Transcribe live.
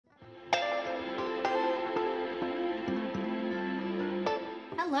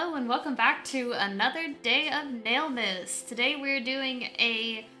Hello and welcome back to another day of Nailmas. Today we're doing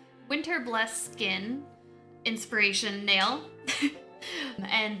a Winterblessed Skin inspiration nail.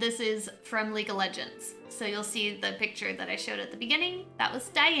 And this is from League of Legends. So you'll see the picture that I showed at the beginning. That was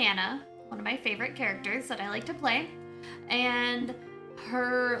Diana, one of my favorite characters that I like to play. And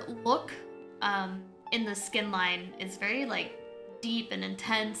her look in the skin line is very deep and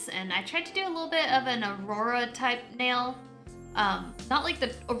intense, and I tried to do a little bit of an Aurora type nail. Not like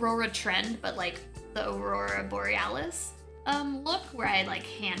the Aurora trend, but like the Aurora Borealis look, where I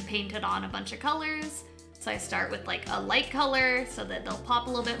hand painted on a bunch of colors. So I start with a light color so that they'll pop a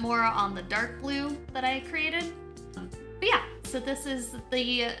little bit more on the dark blue that I created. But yeah, so this is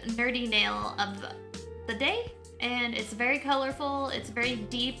the nerdy nail of the day, and it's very colorful, it's very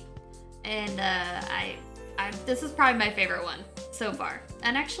deep, and this is probably my favorite one so far.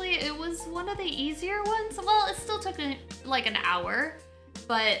 And actually, it was one of the easier ones. Well, it still took like an hour,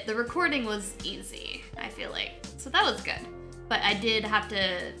 but the recording was easy, I feel like. So that was good. But I did have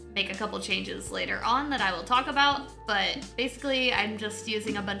to make a couple changes later on that I will talk about. But basically, I'm just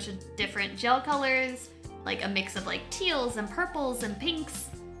using a bunch of different gel colors, like a mix of teals and purples and pinks.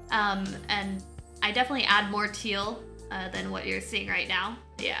 And I definitely add more teal than what you're seeing right now.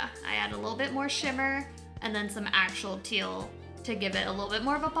 Yeah, I add a little bit more shimmer and then some actual teal to give it a little bit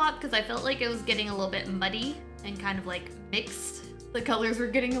more of a pop, because I felt like it was getting a little bit muddy and kind of mixed. The colors were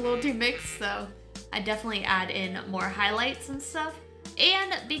getting a little too mixed, so I definitely add in more highlights and stuff.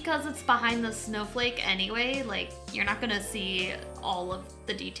 And because it's behind the snowflake anyway, you're not gonna see all of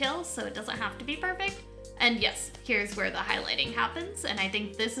the details, so it doesn't have to be perfect. And yes, here's where the highlighting happens, and I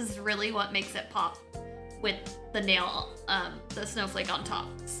think this is really what makes it pop with the nail, the snowflake on top.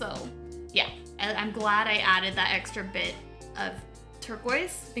 So yeah, I'm glad I added that extra bit of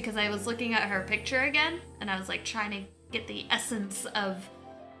turquoise, because I was looking at her picture again and I was trying to get the essence of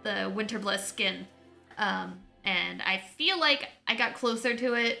the Winterblessed skin, and I feel like I got closer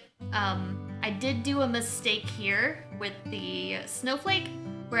to it. I did do a mistake here with the snowflake,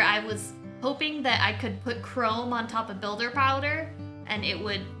 where I was hoping that I could put chrome on top of builder powder and it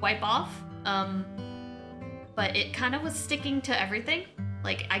would wipe off, but it kind of was sticking to everything.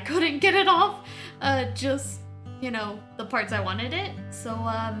 I couldn't get it off, just, the parts I wanted it. So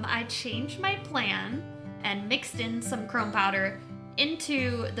I changed my plan and mixed in some chrome powder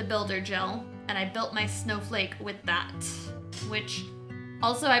into the builder gel, and I built my snowflake with that, which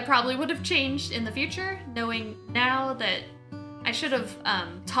also I probably would have changed in the future, knowing now that I should have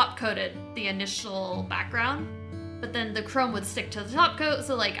top coated the initial background, but then the chrome would stick to the top coat,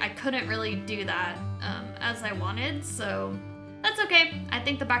 so I couldn't really do that as I wanted, so that's okay. I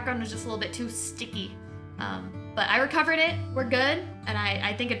think the background was just a little bit too sticky. But I recovered it, we're good, and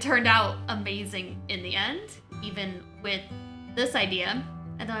I think it turned out amazing in the end, even with this idea.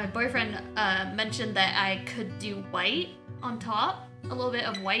 And then my boyfriend mentioned that I could do white on top, a little bit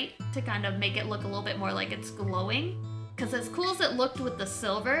of white, to kind of make it look a little bit more like it's glowing. Because as cool as it looked with the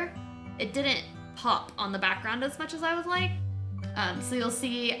silver, it didn't pop on the background as much as I was like. So you'll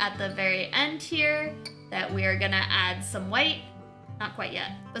see at the very end here that we are gonna add some white. Not quite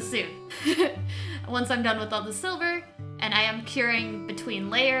yet, but soon. Once I'm done with all the silver, and I am curing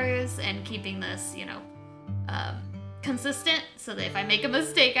between layers and keeping this, consistent, so that if I make a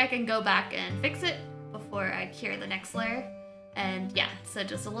mistake, I can go back and fix it before I cure the next layer. And yeah, so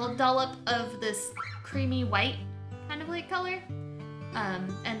just a little dollop of this creamy white kind of color.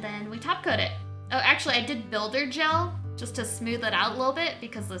 And then we top coat it. Oh, actually, I did builder gel just to smooth it out a little bit,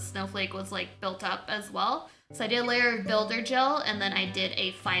 because the snowflake was built up as well. So I did a layer of builder gel, and then I did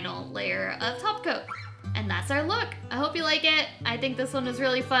a final layer of top coat. And that's our look. I hope you like it. I think this one was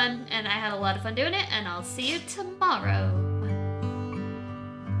really fun, and I had a lot of fun doing it, and I'll see you tomorrow.